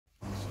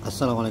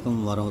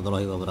Assalamualaikum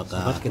warahmatullahi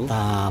wabarakatuh. Sahabat,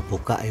 kita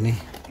buka ini.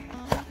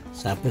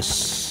 Saya habis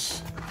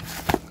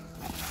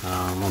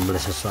membeli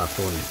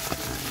sesuatu nih.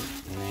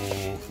 Ini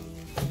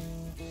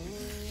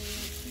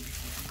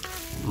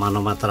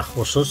manometer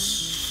khusus.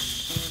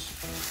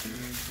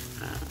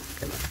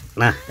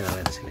 Nah, kita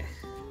lihat di sini.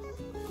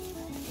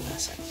 Nah,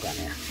 saya buka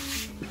ya.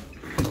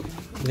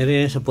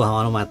 Ini sebuah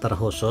manometer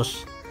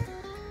khusus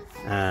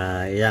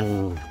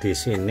yang di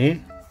sini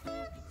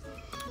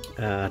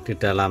di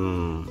dalam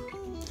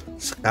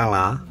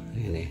skala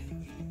ini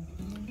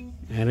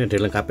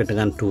dilengkapi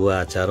dengan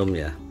dua jarum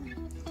ya.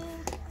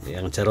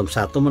 Yang jarum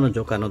satu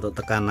menunjukkan untuk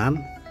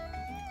tekanan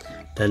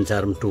dan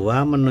jarum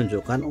dua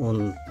menunjukkan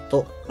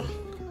untuk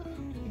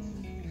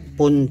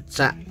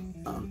puncak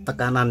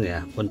tekanan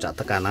ya, puncak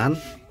tekanan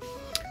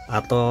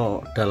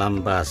atau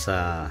dalam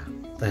bahasa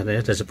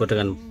teknisnya disebut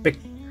dengan peak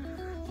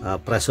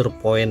pressure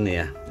point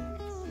ya.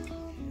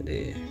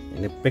 Jadi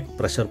ini peak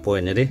pressure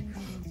point. Jadi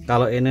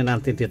kalau ini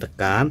nanti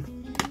ditekan,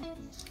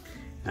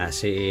 nah,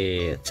 si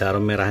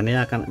jarum merah ini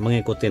akan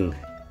mengikuti. Nah,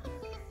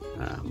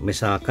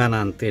 misalkan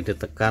nanti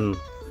ditekan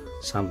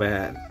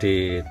sampai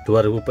di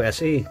 2000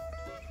 PSI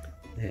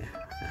ya,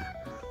 nah,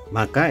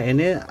 maka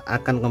ini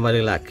akan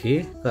kembali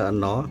lagi ke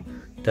 0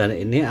 dan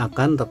ini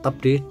akan tetap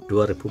di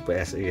 2000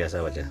 PSI ya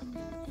sahabat ya.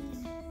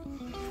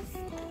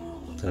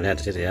 Kita lihat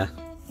di sini ya,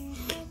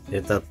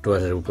 tetap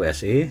 2000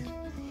 PSI.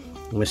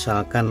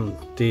 Misalkan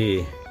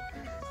di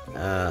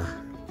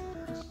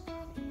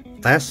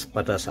tes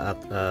pada saat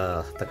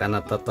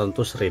tekanan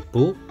tertentu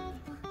 1000,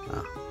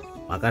 nah,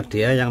 maka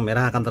dia yang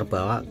merah akan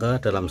terbawa ke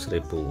dalam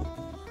 1000.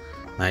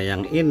 Nah,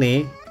 yang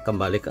ini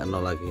kembali ke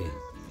 0 lagi.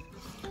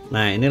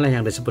 Nah, inilah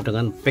yang disebut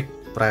dengan peak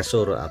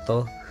pressure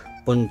atau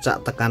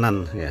puncak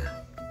tekanan ya.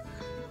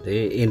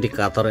 Jadi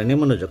indikator ini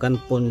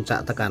menunjukkan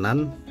puncak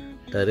tekanan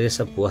dari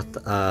sebuah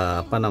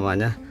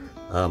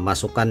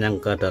masukan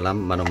yang ke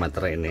dalam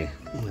manometer ini.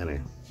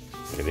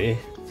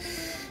 Jadi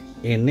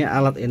ini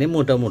alat ini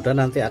mudah-mudahan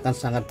nanti akan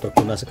sangat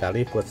berguna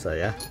sekali buat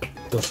saya,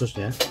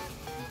 khususnya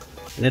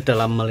ini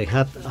dalam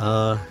melihat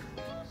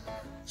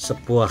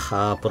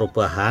sebuah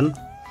perubahan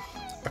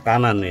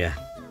tekanan ya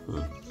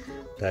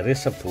dari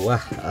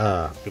sebuah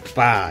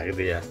pipa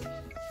gitu ya.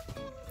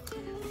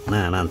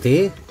 Nah,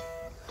 nanti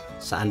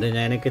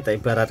seandainya ini kita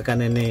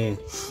ibaratkan ini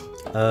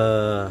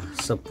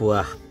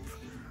sebuah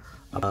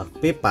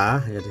pipa,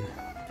 jadi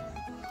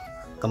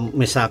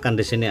misalkan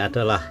di sini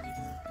adalah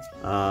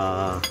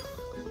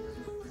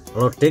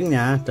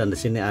loadingnya dan di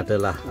sini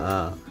adalah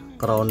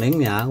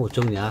crowningnya,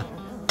 ujungnya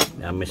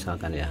ya,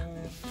 misalkan ya.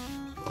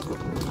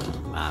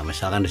 Nah,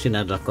 misalkan di sini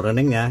adalah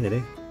crowningnya,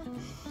 jadi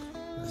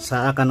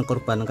saya akan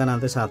korbankan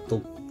nanti satu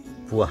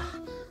buah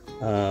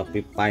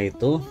pipa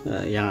itu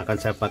yang akan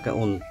saya pakai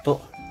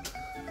untuk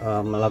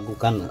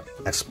melakukan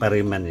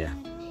eksperimen ya.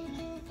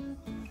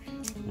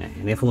 Nah,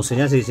 ini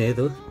fungsinya di sini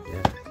itu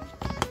ya.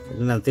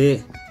 Ini nanti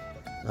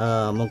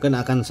mungkin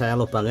akan saya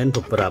lubangin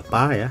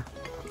beberapa ya,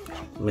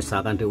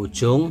 misalkan di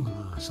ujung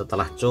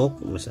setelah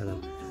cok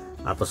misalkan,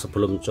 atau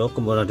sebelum cok,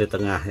 kemudian di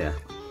tengah ya.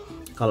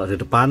 Kalau di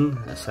depan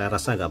saya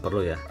rasa nggak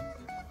perlu ya.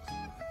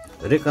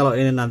 Jadi kalau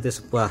ini nanti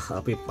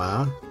sebuah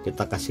pipa,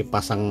 kita kasih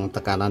pasang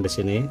tekanan di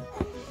sini.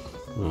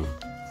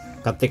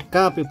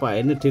 Ketika pipa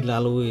ini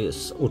dilalui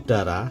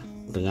udara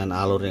dengan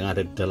alur yang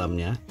ada di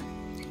dalamnya,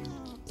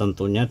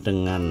 tentunya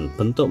dengan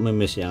bentuk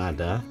memis yang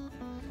ada,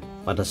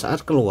 pada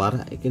saat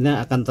keluar ini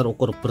akan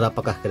terukur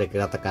berapakah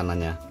kira-kira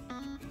tekanannya.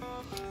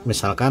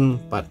 Misalkan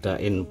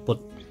pada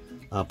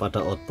pada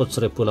output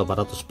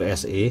 1800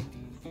 PSI,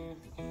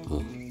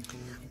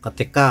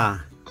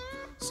 ketika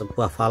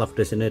sebuah valve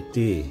di sini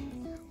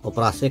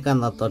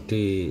dioperasikan atau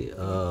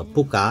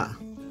dibuka,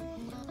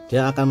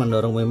 dia akan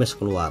mendorong memis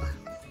keluar.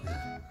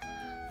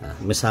 Nah,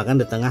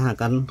 misalkan di tengah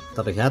akan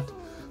terlihat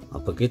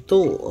begitu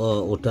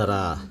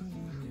udara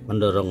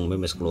mendorong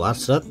memis keluar,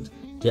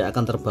 dia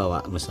akan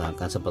terbawa,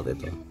 misalkan seperti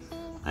itu.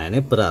 Nah,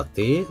 ini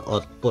berarti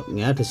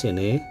outputnya di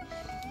sini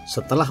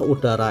setelah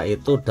udara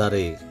itu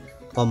dari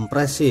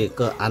kompresi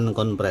ke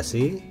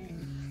unkompresi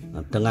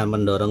dengan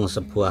mendorong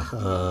sebuah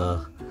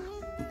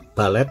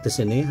balet di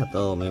sini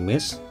atau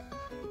memis,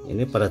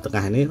 ini pada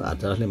tengah ini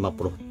adalah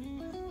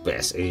 50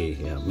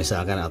 PSI ya,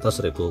 misalkan, atau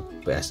 1000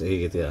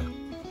 PSI gitu ya.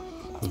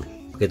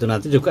 Begitu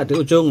nanti juga di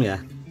ujung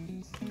ya,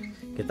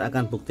 kita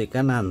akan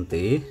buktikan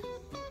nanti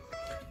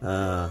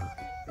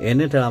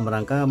ini dalam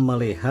rangka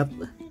melihat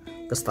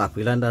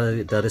kestabilan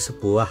dari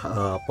sebuah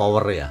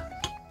power ya,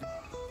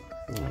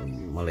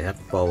 melihat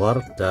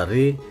power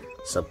dari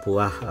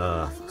sebuah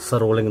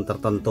seruling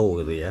tertentu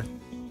gitu ya.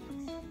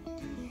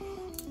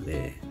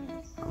 Jadi,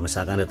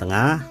 misalkan di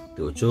tengah,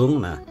 di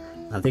ujung, nah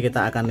nanti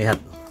kita akan lihat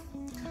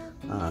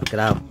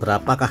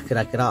berapakah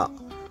kira-kira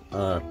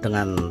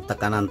dengan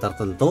tekanan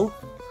tertentu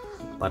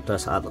pada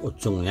saat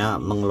ujungnya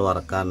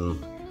mengeluarkan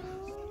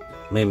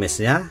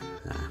memisnya,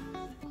 nah,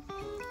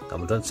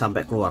 kemudian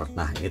sampai keluar.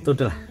 Nah, itu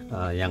adalah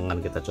yang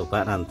akan kita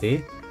coba nanti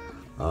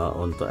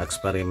untuk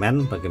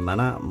eksperimen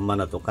bagaimana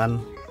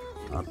menentukan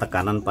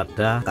tekanan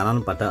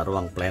pada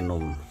ruang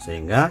plenum,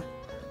 sehingga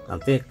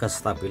nanti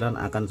kestabilan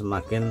akan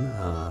semakin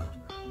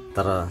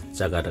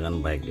terjaga dengan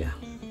baik ya.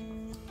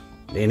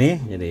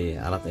 Ini jadi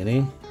alat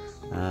ini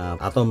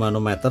atau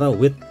manometer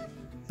with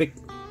peak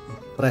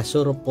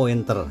pressure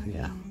pointer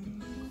ya.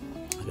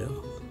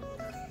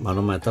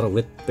 Manometer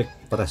with peak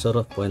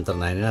pressure pointer.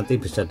 Nah ini nanti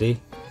bisa di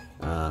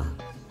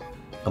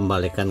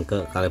kembalikan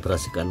ke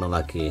kalibrasi ke 0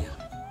 lagi.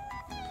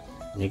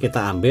 Ini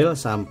kita ambil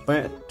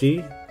sampai di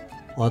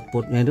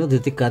outputnya itu di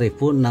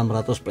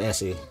 3600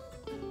 PSI.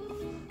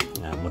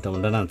 Nah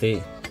mudah-mudahan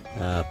nanti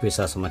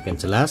bisa semakin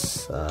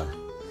jelas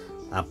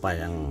apa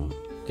yang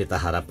kita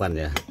harapkan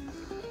ya.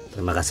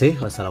 Terima kasih.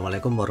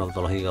 Wassalamualaikum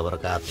warahmatullahi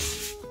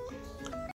wabarakatuh.